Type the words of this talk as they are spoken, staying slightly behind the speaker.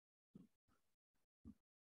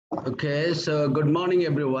Okay, so good morning,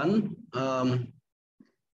 everyone.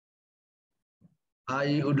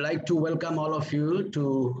 I would like to welcome all of you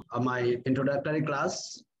to my introductory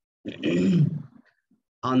class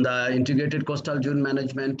on the integrated coastal dune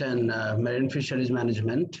management and marine fisheries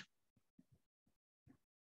management.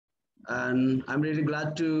 And I'm really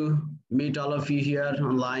glad to meet all of you here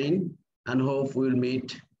online and hope we'll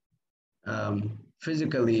meet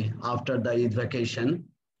physically after the Eid vacation.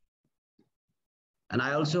 And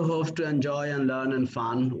I also hope to enjoy and learn and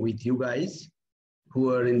fun with you guys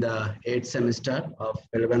who are in the 8th semester of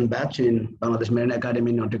 11th batch in Bangladesh Marine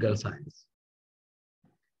Academy Nautical Science.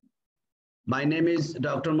 My name is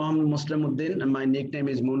Dr. Mohammed Muslimuddin and my nickname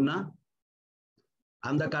is Munna.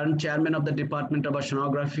 I'm the current chairman of the Department of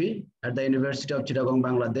Oceanography at the University of Chittagong,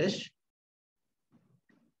 Bangladesh.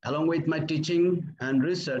 Along with my teaching and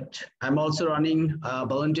research, I'm also running a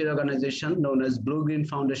volunteer organization known as Blue Green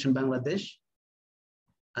Foundation Bangladesh.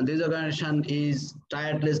 And this organization is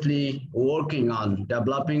tirelessly working on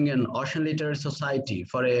developing an ocean literate society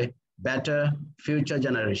for a better future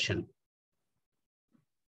generation.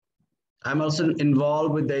 I'm also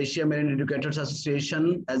involved with the Asia Marine Educators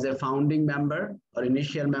Association as a founding member or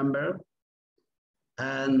initial member.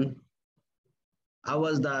 And I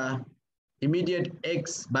was the immediate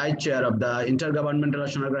ex-vice chair of the Intergovernmental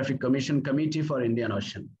Oceanographic Commission Committee for Indian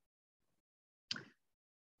Ocean.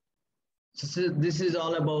 So this is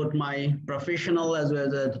all about my professional as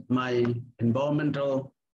well as my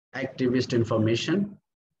environmental activist information.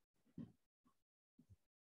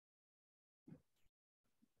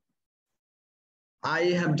 I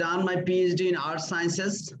have done my PhD in art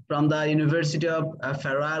sciences from the University of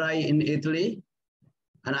Ferrara in Italy,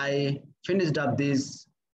 and I finished up this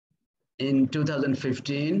in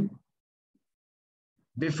 2015.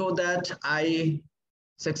 Before that, I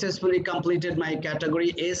successfully completed my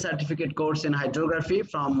category A certificate course in hydrography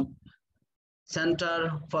from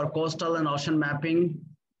Center for Coastal and Ocean Mapping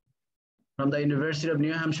from the University of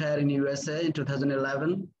New Hampshire in USA in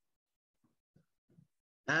 2011.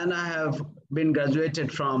 And I have been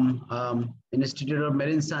graduated from Institute of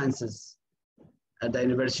Marine Sciences at the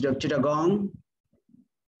University of Chittagong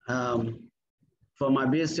for my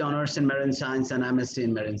BSc Honors in Marine Science and MSc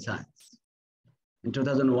in Marine Science in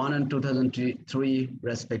 2001 and 2003,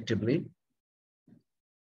 respectively.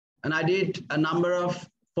 And I did a number of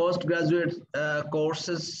postgraduate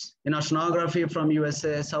courses in oceanography from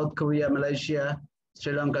USA, South Korea, Malaysia,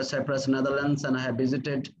 Sri Lanka, Cyprus, Netherlands, and I have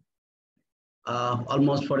visited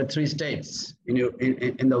almost 43 states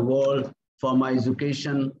in the world for my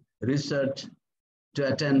education, research,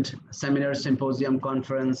 to attend seminar, symposium,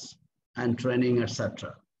 conference, and training,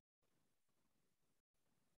 etc.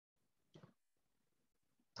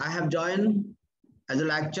 I have joined as a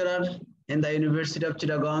lecturer in the University of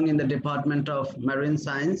Chittagong in the Department of Marine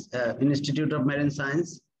Science, Institute of Marine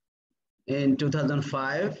Science in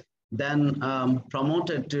 2005, then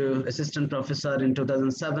promoted to assistant professor in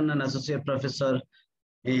 2007 and associate professor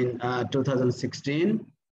in 2016.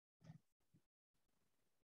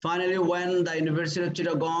 Finally, when the University of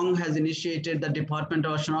Chittagong has initiated the Department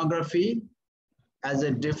of Oceanography as a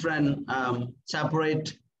different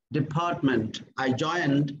separate department, I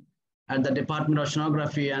joined at the Department of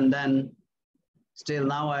Oceanography, and then still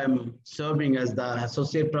now I'm serving as the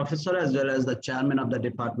associate professor as well as the chairman of the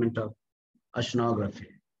Department of Oceanography.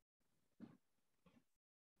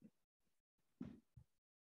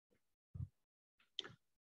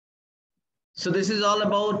 So this is all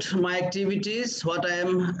about my activities, what I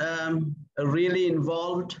am really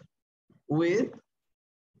involved with.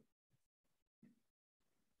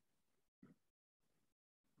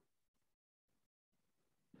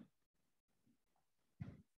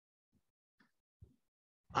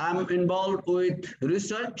 I'm involved with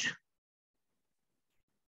research,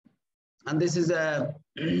 and this is a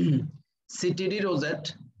CTD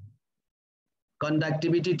rosette,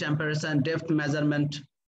 conductivity, temperature, and depth measurement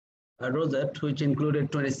rosette, which included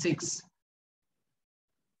 26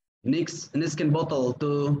 Niskin bottle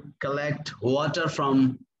to collect water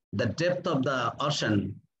from the depth of the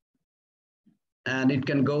ocean. And it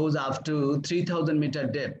can go up to 3,000 meter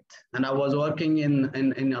depth. And I was working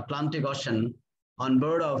in Atlantic Ocean on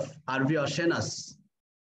board of RV Oceanus.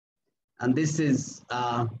 And this is,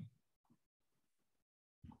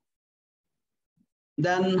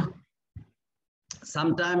 then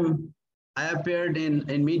sometime I appeared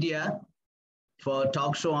in media for a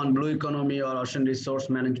talk show on blue economy or ocean resource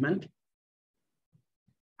management.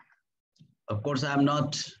 Of course, I'm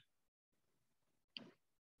not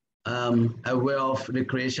aware of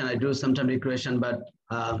recreation. I do sometimes recreation, but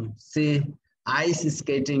see, ice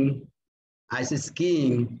skating, ice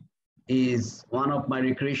skiing is one of my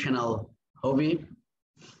recreational hobby.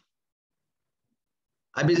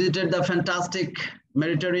 I visited the fantastic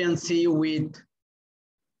Mediterranean Sea with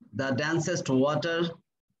the densest water.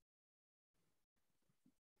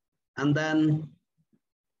 And then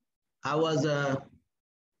I was a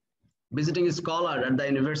visiting scholar at the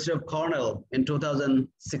University of Cornell in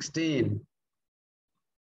 2016.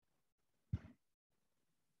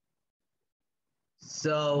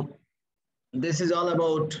 So this is all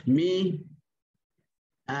about me,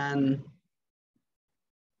 and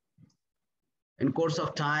in course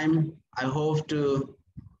of time, I hope to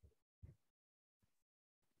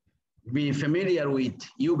be familiar with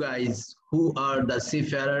you guys who are the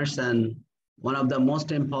seafarers and one of the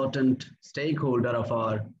most important stakeholder of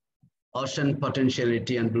our ocean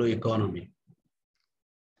potentiality and blue economy.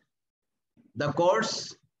 The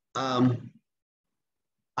course I'll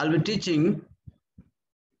be teaching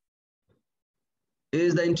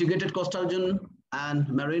is the Integrated Coastal Zone and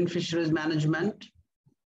Marine Fisheries Management.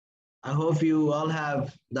 I hope you all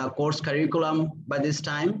have the course curriculum by this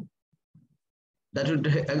time. That would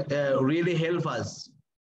really help us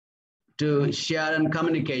to share and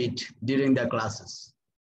communicate during the classes.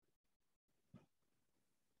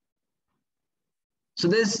 So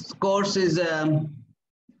this course is a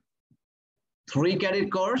 3 credit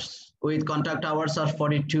course with contact hours of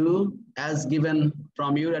 42 as given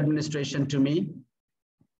from your administration to me.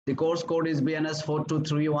 The course code is BNS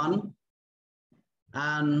 4231,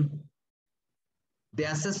 and the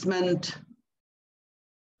assessment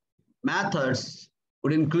methods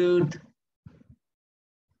would include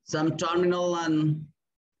some terminal and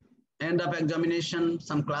end of examination,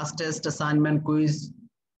 some class test, assignment, quiz,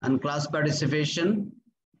 and class participation.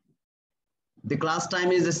 The class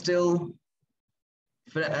time is still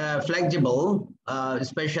flexible,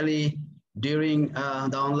 especially during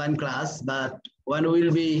the online class, but when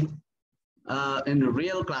we'll be in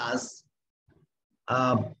real class,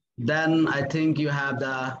 then I think you have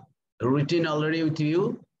the routine already with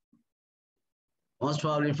you, most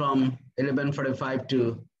probably from 11:45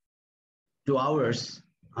 to 2 hours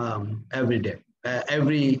every day,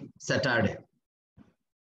 every Saturday.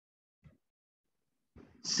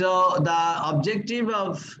 So the objective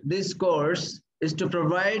of this course is to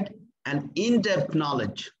provide an in-depth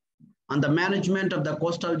knowledge on the management of the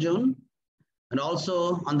coastal zone and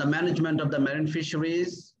also on the management of the marine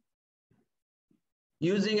fisheries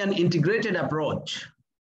using an integrated approach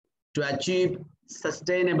to achieve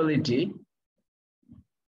sustainability.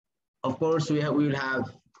 Of course, we will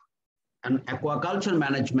have an aquaculture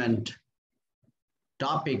management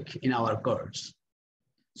topic in our course.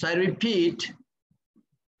 So I repeat,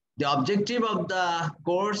 the objective of the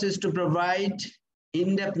course is to provide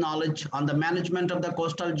in-depth knowledge on the management of the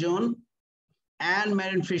coastal zone and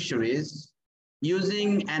marine fisheries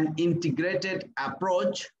using an integrated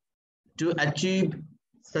approach to achieve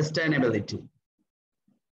sustainability.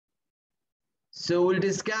 So we'll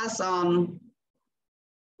discuss on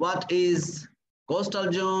what is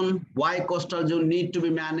coastal zone, why coastal zone need to be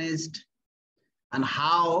managed, and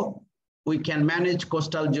how we can manage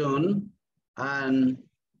coastal zone. And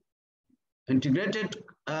integrated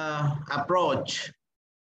approach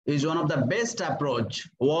is one of the best approach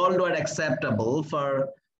worldwide acceptable for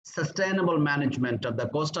sustainable management of the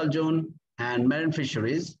coastal zone and marine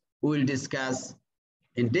fisheries. We will discuss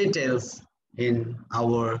in details in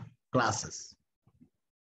our classes.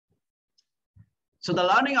 So the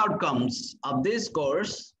learning outcomes of this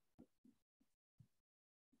course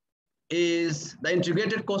is the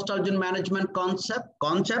integrated coastal zone management concept,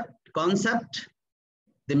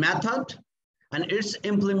 the method, and its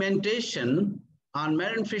implementation on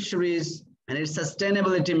marine fisheries and its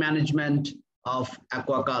sustainability management of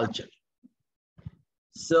aquaculture.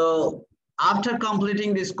 So after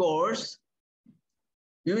completing this course,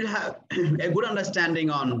 you will have a good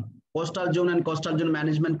understanding on coastal zone and coastal zone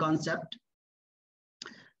management concept,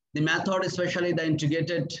 the method, especially the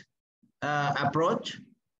integrated approach,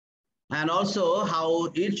 and also how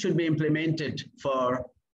it should be implemented for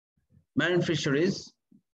marine fisheries,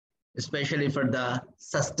 especially for the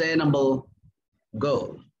sustainable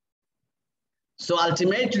goal. So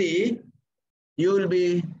ultimately, you will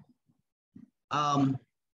be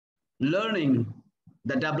learning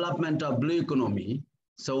the development of blue economy.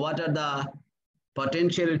 So what are the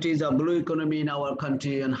potentialities of blue economy in our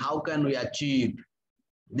country, and how can we achieve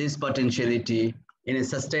this potentiality in a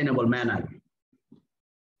sustainable manner?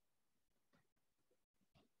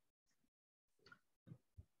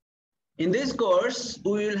 In this course,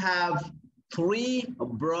 we will have 3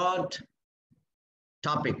 broad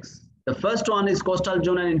topics. The first one is coastal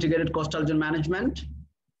zone and integrated coastal zone management.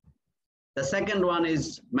 The second one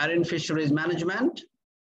is marine fisheries management.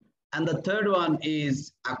 And the third one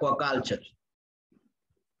is aquaculture.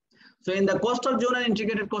 So in the coastal zone and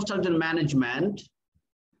integrated coastal zone management,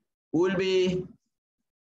 we'll be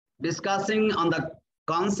discussing on the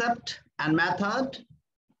concept and method,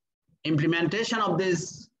 implementation of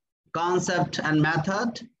this concept and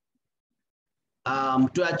method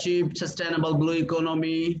to achieve sustainable blue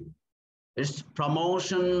economy, its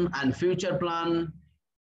promotion and future plan,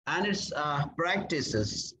 and its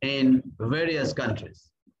practices in various countries.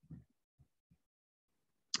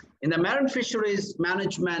 In the marine fisheries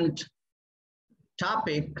management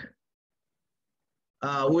topic,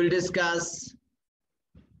 we'll discuss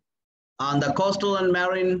on the coastal and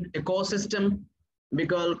marine ecosystem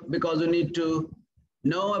because we need to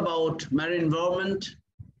know about marine environment.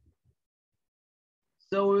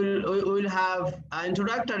 So we'll have an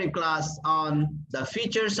introductory class on the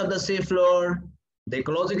features of the seafloor, the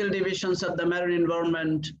ecological divisions of the marine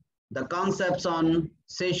environment, the concepts on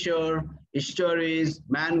seashore, estuaries,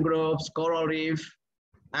 mangroves, coral reef,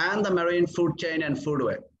 and the marine food chain and food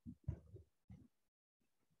web.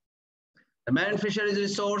 The marine fisheries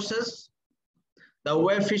resources, the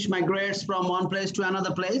way fish migrates from one place to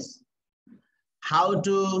another place, how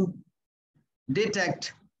to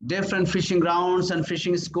detect different fishing grounds and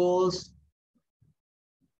fishing schools,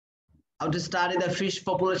 how to study the fish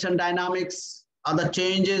population dynamics, or the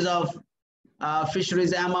changes of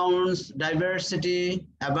fisheries amounts, diversity,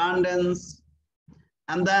 abundance,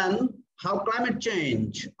 and then how climate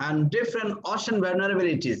change and different ocean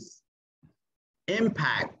vulnerabilities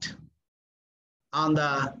impact on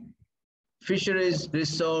the fisheries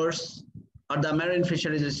resource or the marine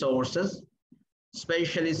fisheries resources,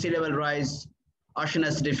 especially sea level rise, ocean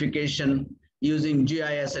acidification using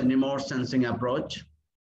GIS and remote sensing approach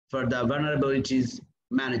for the vulnerabilities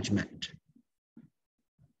management.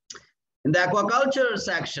 In the aquaculture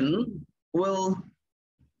section, we'll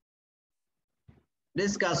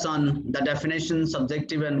discuss on the definitions,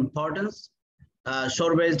 objective and importance,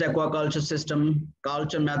 shore-based aquaculture system,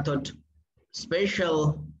 culture method,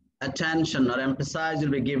 special attention or emphasis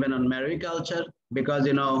will be given on mariculture because,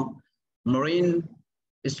 you know, marine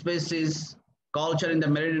species culture in the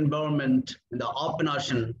marine environment in the open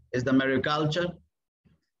ocean is the mariculture,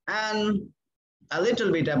 and a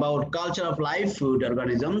little bit about culture of live food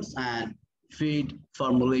organisms and feed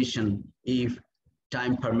formulation if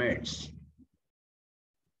time permits.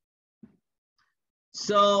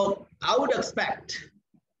 So I would expect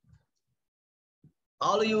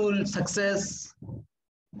all you will success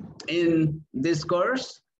in this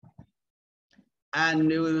course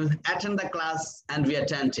and you will attend the class and be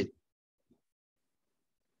attentive.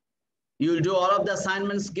 You will do all of the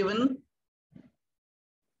assignments given.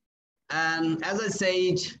 And as I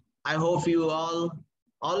said, I hope you all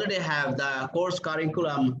already have the course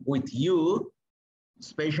curriculum with you,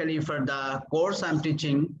 especially for the course I'm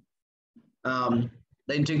teaching, the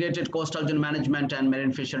integrated coastal zone management and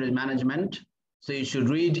marine fisheries management. So you should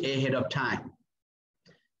read ahead of time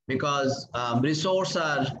because resources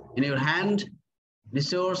are in your hand,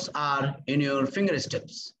 resources are in your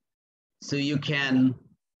fingertips. So you can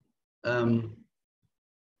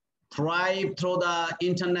thrive through the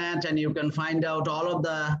internet and you can find out all of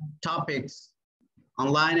the topics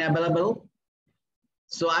online available.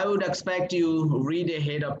 So I would expect you read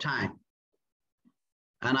ahead of time.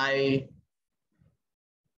 And I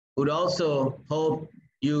would also hope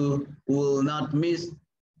you will not miss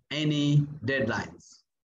any deadlines.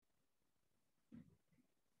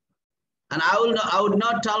 And I would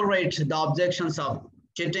not tolerate the objections of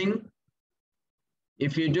cheating.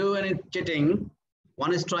 If you do any cheating,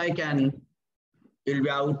 one strike and you'll be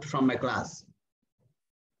out from my class.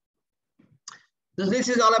 So this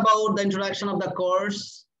is all about the introduction of the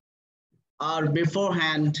course or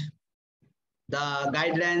beforehand, the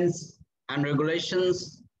guidelines and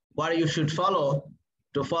regulations, what you should follow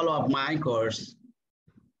to follow up my course,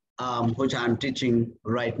 which I'm teaching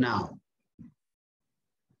right now.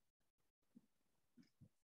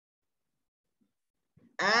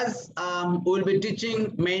 As we'll be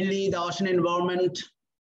teaching mainly the ocean environment,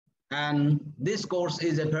 and this course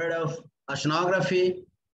is a part of oceanography.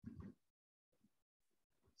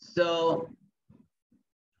 So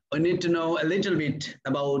we need to know a little bit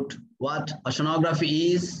about what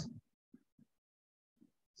oceanography is.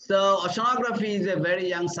 So oceanography is a very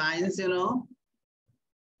young science, you know.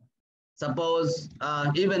 Suppose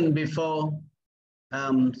even before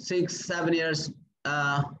 6-7 years,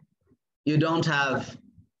 you don't have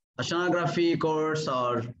oceanography course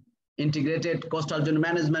or integrated coastal zone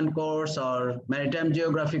management course or maritime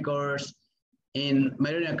geography course in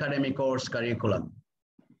marine academy course curriculum.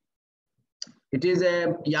 It is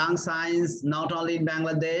a young science, not only in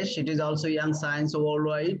Bangladesh, it is also young science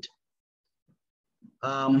worldwide,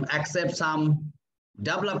 except some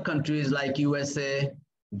developed countries like USA,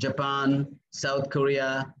 Japan, South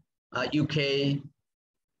Korea, UK.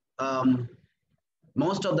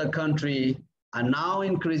 Most of the country are now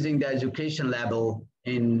increasing the education level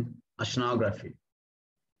in oceanography.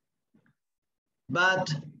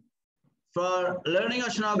 But for learning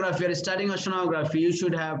oceanography or studying oceanography, you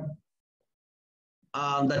should have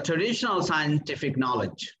the traditional scientific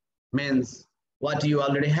knowledge, means what you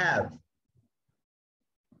already have.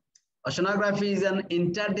 Oceanography is an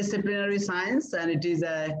interdisciplinary science, and it is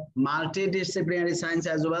a multidisciplinary science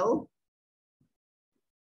as well.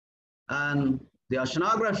 And the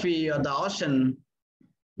oceanography or the ocean,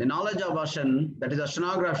 the knowledge of ocean, that is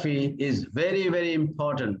oceanography, is very, very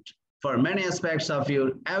important for many aspects of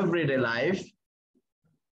your everyday life.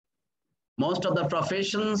 Most of the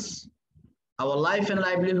professions, our life and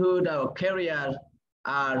livelihood, our career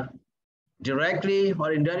are directly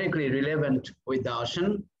or indirectly relevant with the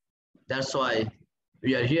ocean. That's why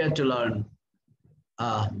we are here to learn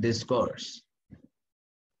this course.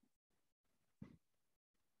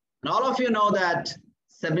 And all of you know that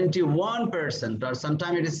 71%, or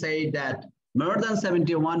sometimes it is said that more than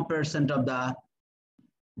 71% of the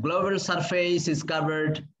global surface is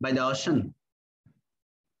covered by the ocean.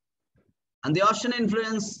 And the ocean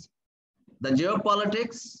influences the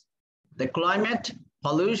geopolitics, the climate,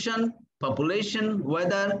 pollution, population,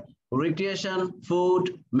 weather, recreation,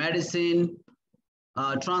 food, medicine,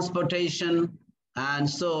 transportation, and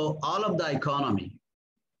so all of the economy.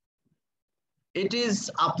 It is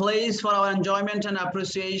a place for our enjoyment and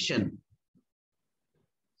appreciation.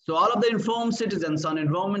 So all of the informed citizens on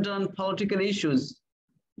environmental and political issues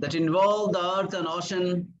that involve the earth and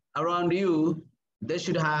ocean around you, they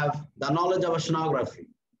should have the knowledge of oceanography.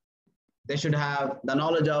 They should have the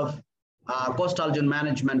knowledge of coastal zone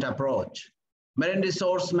management approach, marine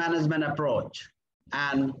resource management approach,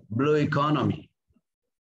 and blue economy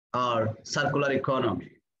or circular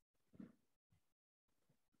economy.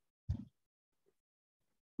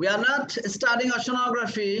 We are not studying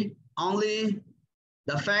oceanography only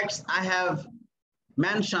the facts I have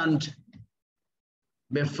mentioned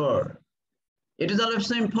before. It is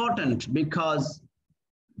also important because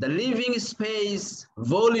the living space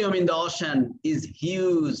volume in the ocean is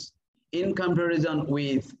huge in comparison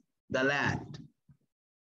with the land.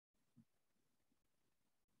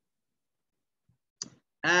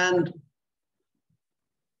 And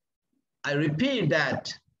I repeat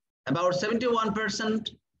that about 71%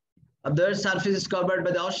 of the Earth's surface is covered by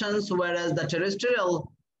the oceans, whereas the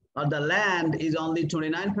terrestrial or the land is only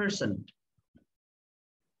 29%.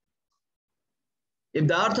 If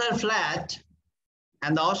the Earth were flat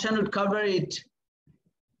and the ocean would cover it,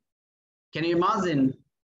 can you imagine?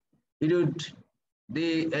 It would,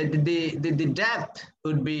 the depth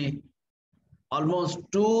would be almost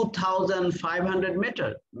 2,500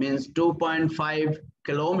 meters, means 2.5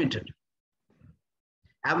 kilometers.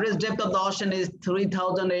 Average depth of the ocean is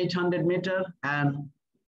 3,800 meters, and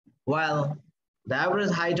while the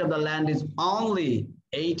average height of the land is only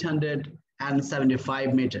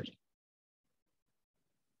 875 meters.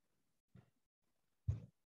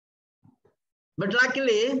 But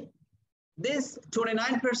luckily, this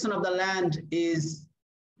 29% of the land is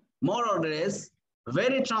more or less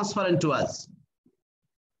very transparent to us.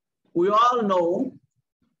 We all know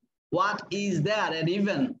what is there and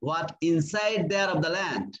even what inside there of the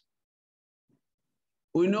land.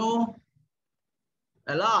 We know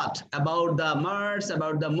a lot about the Mars,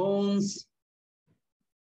 about the moons,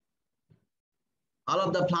 all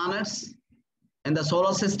of the planets in the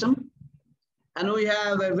solar system. And we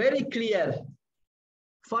have a very clear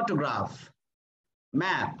photograph,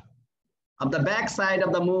 map of the backside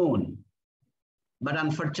of the moon. But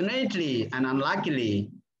unfortunately and unluckily,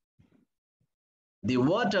 the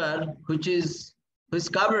water which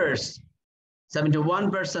covers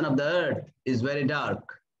 71% of the earth is very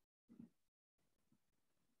dark.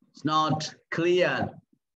 It's not clear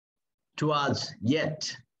to us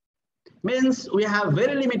yet. Means we have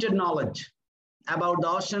very limited knowledge about the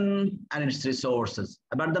ocean and its resources,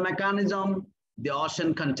 about the mechanism the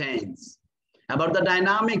ocean contains, about the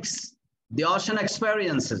dynamics the ocean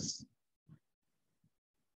experiences.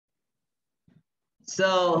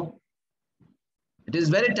 So it is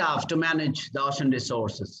very tough to manage the ocean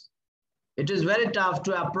resources. It is very tough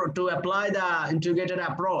to apply the integrated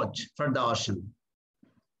approach for the ocean.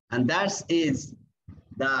 And that is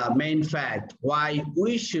the main fact why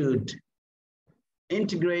we should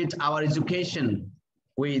integrate our education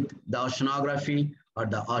with the oceanography or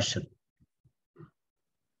the ocean.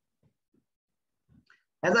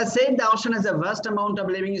 As I said, the ocean has a vast amount of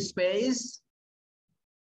living space,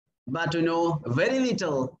 but we know very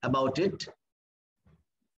little about it.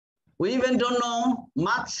 We even don't know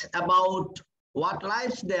much about what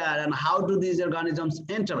lives there and how do these organisms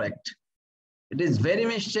interact. It is very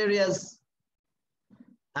mysterious.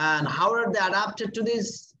 And how are they adapted to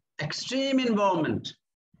this extreme environment,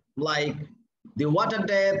 like the water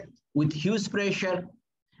depth with huge pressure,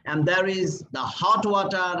 and there is the hot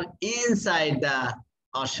water inside the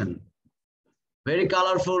ocean. Very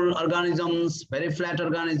colorful organisms, very flat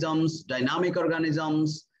organisms, dynamic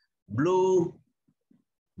organisms, blue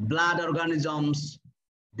blood organisms,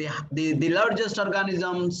 the largest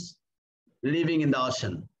organisms living in the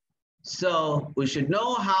ocean. So we should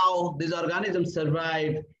know how these organisms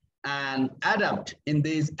survive and adapt in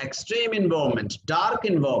this extreme environment, dark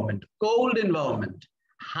environment, cold environment,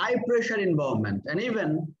 high pressure environment, and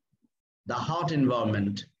even the hot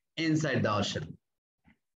environment inside the ocean.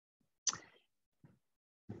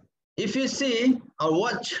 If you see or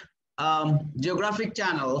watch Geographic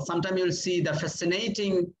Channel, sometimes you'll see the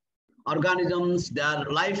fascinating organisms, their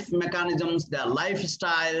life mechanisms, their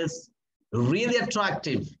lifestyles, really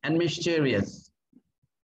attractive and mysterious.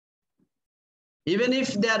 Even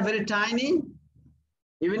if they are very tiny,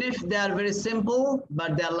 even if they are very simple,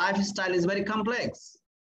 but their lifestyle is very complex.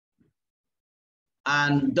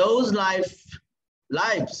 And those lives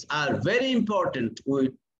are very important for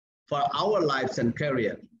our lives and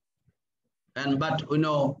career. But we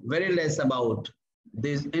know very less about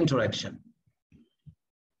this interaction.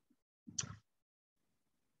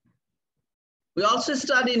 We also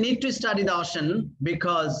need to study the ocean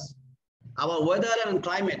because our weather and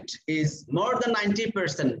climate is more than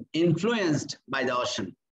 90% influenced by the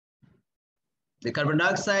ocean. The carbon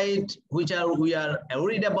dioxide, we are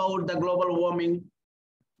worried about the global warming,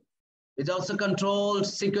 is also controlled,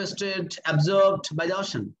 sequestered, absorbed by the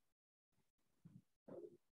ocean.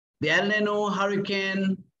 The El Nino,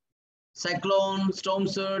 hurricane, cyclone, storm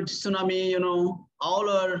surge, tsunami, all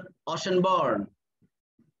are ocean-borne.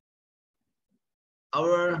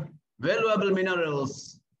 Our valuable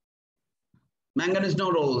minerals, manganese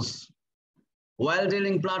nodules, oil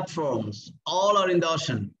drilling platforms, all are in the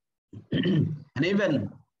ocean. And even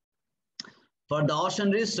for the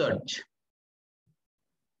ocean research,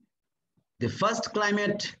 the first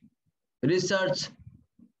climate research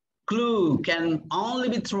clue can only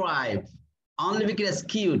be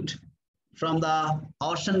rescued from the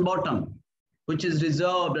ocean bottom, which is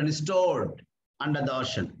reserved and stored under the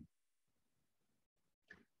ocean.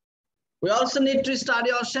 We also need to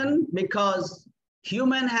study ocean because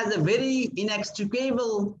human has a very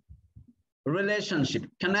inextricable relationship,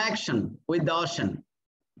 connection with the ocean.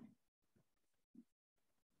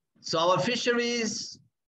 So our fisheries,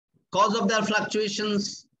 cause of their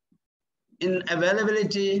fluctuations in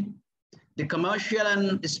availability, the commercial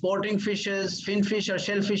and sporting fishes, finfish or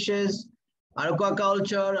shellfishes, our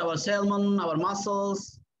aquaculture, our salmon, our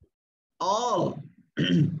mussels, all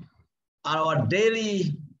are our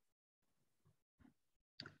daily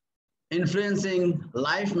influencing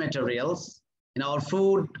life materials in our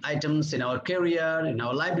food items, in our career, in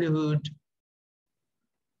our livelihood.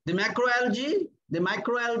 The macroalgae, the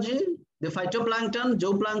microalgae, the phytoplankton,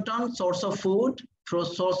 zooplankton, source of food,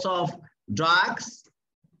 source of drugs,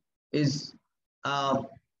 is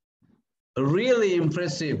really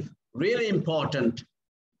impressive, really important.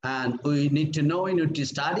 And we need to know, we need to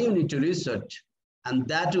study, we need to research. And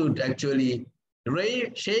that would actually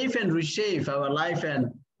shape and reshape our life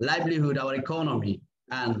and livelihood, our economy,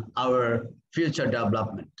 and our future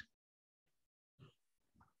development.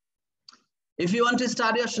 If you want to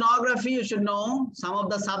study oceanography, you should know some of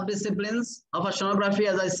the subdisciplines of oceanography.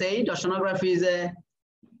 As I said, oceanography is a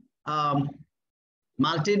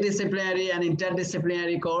multidisciplinary and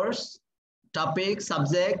interdisciplinary course, topic,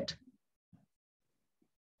 subject.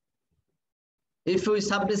 If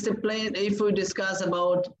we discuss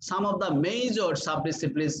about some of the major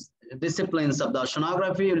subdisciplines of the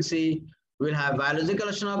oceanography, you'll see we'll have biological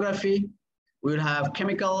oceanography, we'll have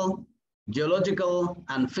chemical, geological,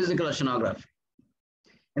 and physical oceanography.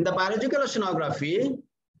 In the biological oceanography,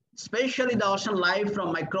 especially the ocean life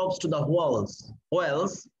from microbes to the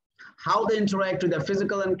whales, how they interact with the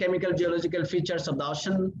physical and chemical geological features of the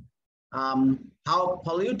ocean, how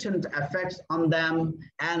pollutant affects on them,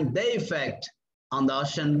 and their effect on the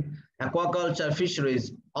ocean, aquaculture,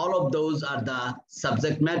 fisheries, all of those are the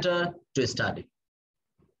subject matter to study.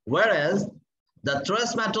 Whereas the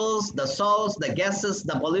trace metals, the salts, the gases,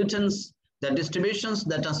 the pollutants, the distributions,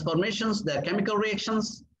 the transformations, the chemical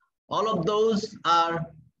reactions, all of those are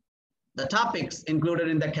the topics included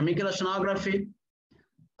in the chemical oceanography.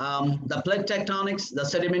 the plate tectonics, the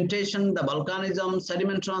sedimentation, the volcanism,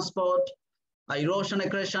 sediment transport, erosion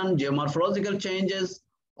accretion, geomorphological changes.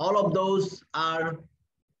 All of those are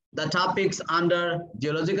the topics under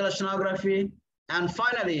geological oceanography. And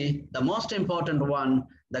finally, the most important one,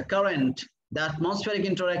 the current, the atmospheric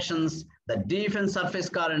interactions, the deep and surface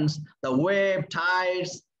currents, the wave,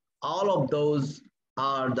 tides, all of those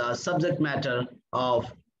are the subject matter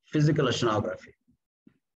of physical oceanography.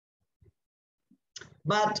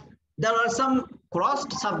 But there are some cross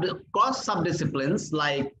subdisciplines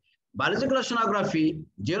like biological oceanography,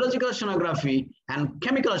 geological oceanography, and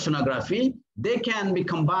chemical oceanography. They can be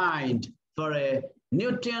combined for a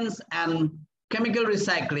nutrients and chemical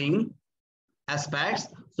recycling aspects.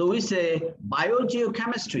 So we say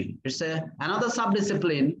biogeochemistry. It's another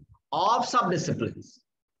subdiscipline of subdisciplines.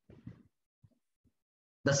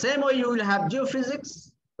 The same way you will have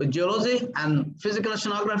geophysics, geology, and physical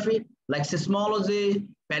oceanography, like seismology,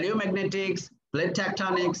 paleomagnetics, plate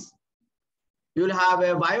tectonics. You will have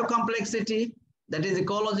a biocomplexity, that is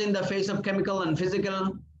ecology in the face of chemical and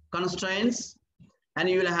physical constraints. And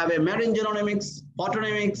you will have a marine genomics,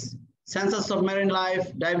 photonomics, census of marine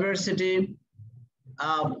life, diversity,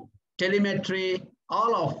 telemetry,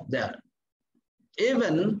 all of that.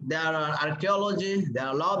 Even there are archaeology, there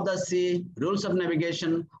are law of the sea, rules of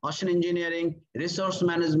navigation, ocean engineering, resource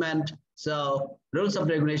management, so rules of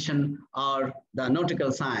regulation or the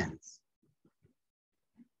nautical science.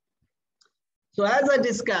 So as I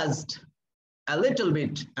discussed a little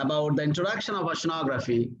bit about the introduction of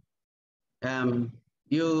oceanography,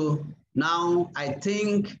 you now, I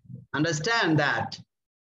think, understand that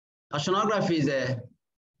oceanography is a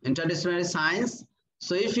interdisciplinary science.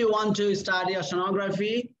 So if you want to study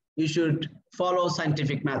oceanography, you should follow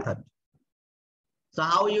scientific method. So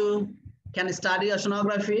how you can study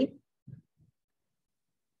oceanography?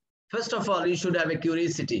 First of all, you should have a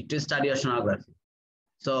curiosity to study oceanography.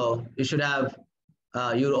 So you should have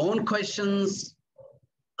your own questions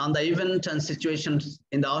on the event and situations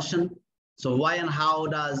in the ocean. So why and how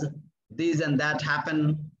does this and that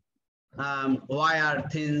happen? Why are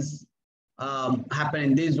things happen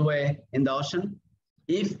in this way in the ocean?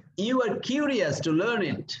 If you are curious to learn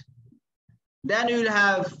it, then you will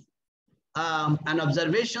have an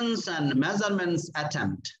observations and measurements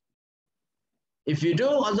attempt. If you do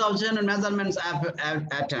observation and measurements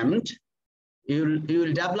attempt, you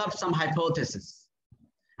will develop some hypothesis.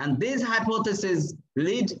 And these hypotheses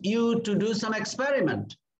lead you to do some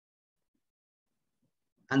experiment.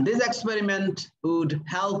 And this experiment would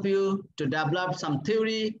help you to develop some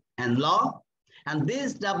theory and law. And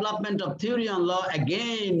this development of theory and law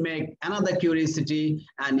again make another curiosity,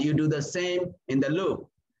 and you do the same in the loop.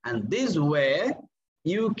 And this way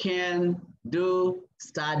you can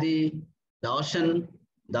study the ocean,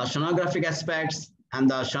 the oceanographic aspects, and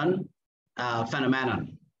the ocean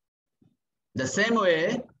phenomenon. The same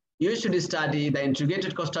way you should study the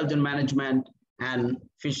integrated coastal zone management and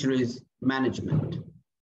fisheries management.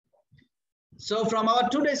 So from our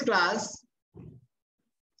today's class,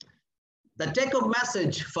 the take-home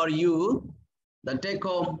message for you, the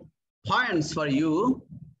take-home points for you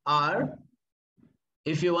are,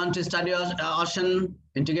 if you want to study ocean,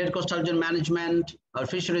 integrated coastal zone management, or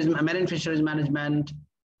fisheries, marine fisheries management,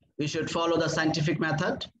 you should follow the scientific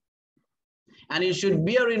method. And you should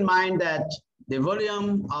bear in mind that the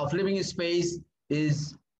volume of living space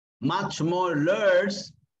is much more large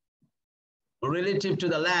relative to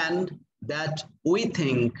the land that we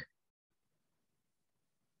think.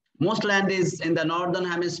 Most land is in the northern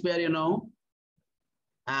hemisphere, you know,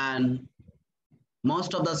 and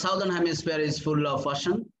most of the southern hemisphere is full of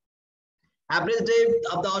ocean. Average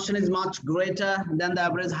depth of the ocean is much greater than the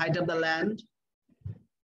average height of the land.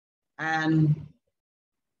 And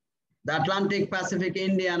the Atlantic, Pacific,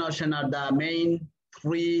 Indian Ocean are the main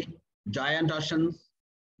three giant oceans.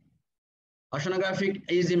 Oceanography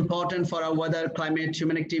is important for our weather, climate,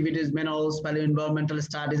 human activities, minerals, paleoenvironmental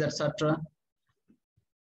studies, etc.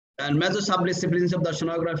 And major subdisciplines of the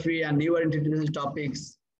oceanography and newer interdisciplinary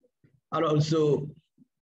topics are also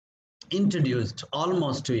introduced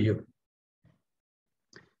almost to you.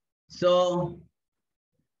 So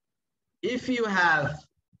if you have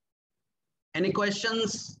any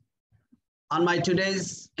questions on my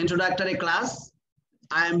today's introductory class,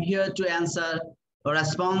 I am here to answer or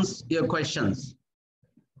respond to your questions.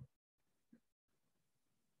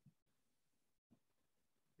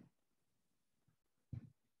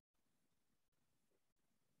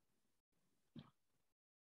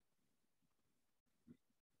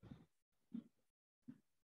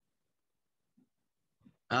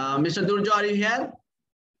 Mr. Durjo, are you here?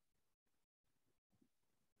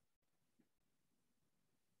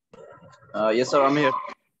 Yes, sir, I'm here.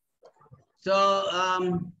 So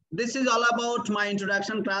this is all about my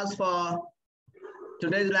introduction class for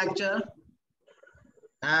today's lecture.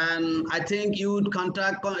 And I think you would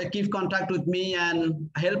keep contact with me and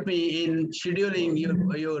help me in scheduling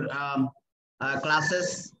your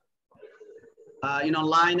classes in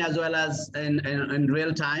online as well as in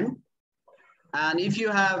real time. And if you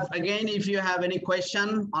have any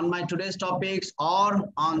question on my today's topics or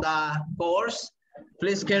on the course,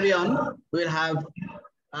 please carry on. We'll have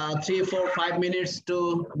 3, 4, 5 minutes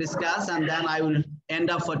to discuss, and then I will end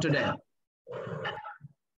up for today.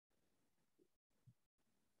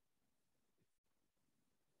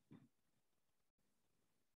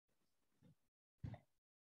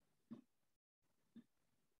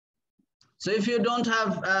 So if you don't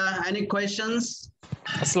have any questions.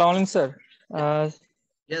 Assalamualaikum, sir.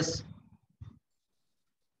 Yes.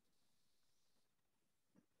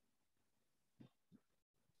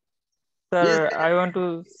 Sir, yes. I want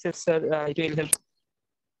to say, sir, it will help.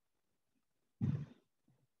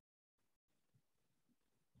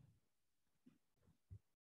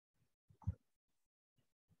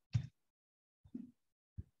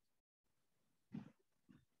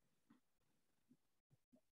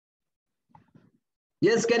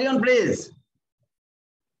 Yes, carry on, please.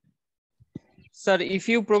 Sir, if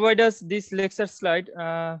you provide us this lecture slide,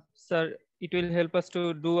 sir, it will help us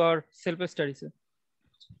to do our self-study, sir.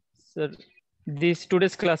 Sir, this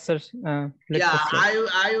today's class, sir. Yeah,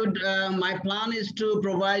 I would. My plan is to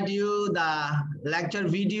provide you the lecture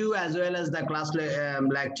video as well as the class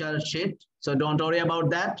lecture sheet. So don't worry about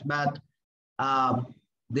that. But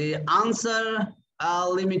the answer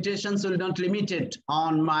limitations will not limit it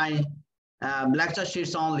on my lecture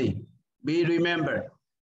sheets only. Be remember.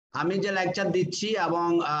 আমি যে lecture দিচ্ছি এবং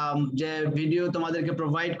যে video তোমাদেরকে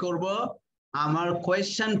provide করব আমার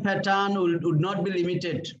question pattern would not be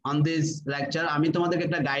limited on this lecture আমি তোমাদেরকে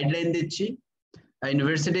একটা গাইডলাইন দিচ্ছি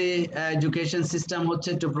ইউনিভার্সিটি এডুকেশন সিস্টেম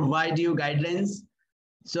হচ্ছে to provide you guidelines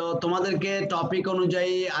so তোমাদেরকে টপিক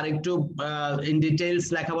অনুযায়ী আরেকটু ইন ডিটেইলস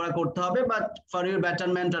লেখাপড়া করতে হবে but for your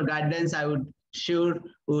betterment or guidelines I would sure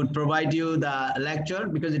would provide you the lecture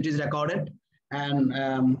because it is recorded and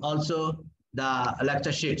also the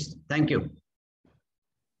lecture sheets. Thank you.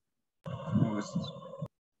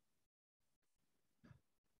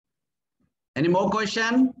 Any more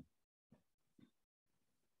question?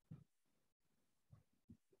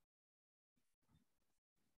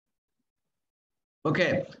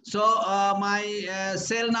 Okay, so my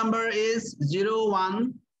cell number is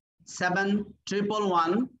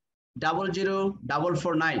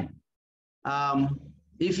 01711100449.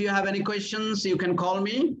 If you have any questions, you can call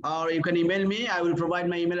me or you can email me. I will provide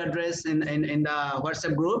my email address in the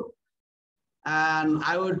WhatsApp group. And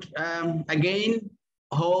I would again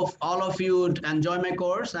hope all of you would enjoy my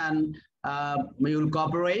course and you will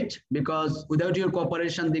cooperate, because without your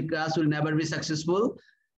cooperation, the class will never be successful.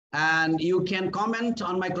 And you can comment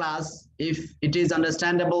on my class if it is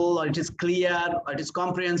understandable or it is clear or it is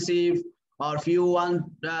comprehensive, or if you want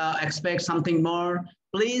expect something more,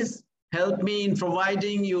 please help me in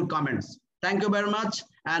providing your comments. Thank you very much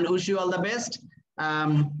and wish you all the best.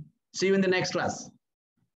 See you in the next class.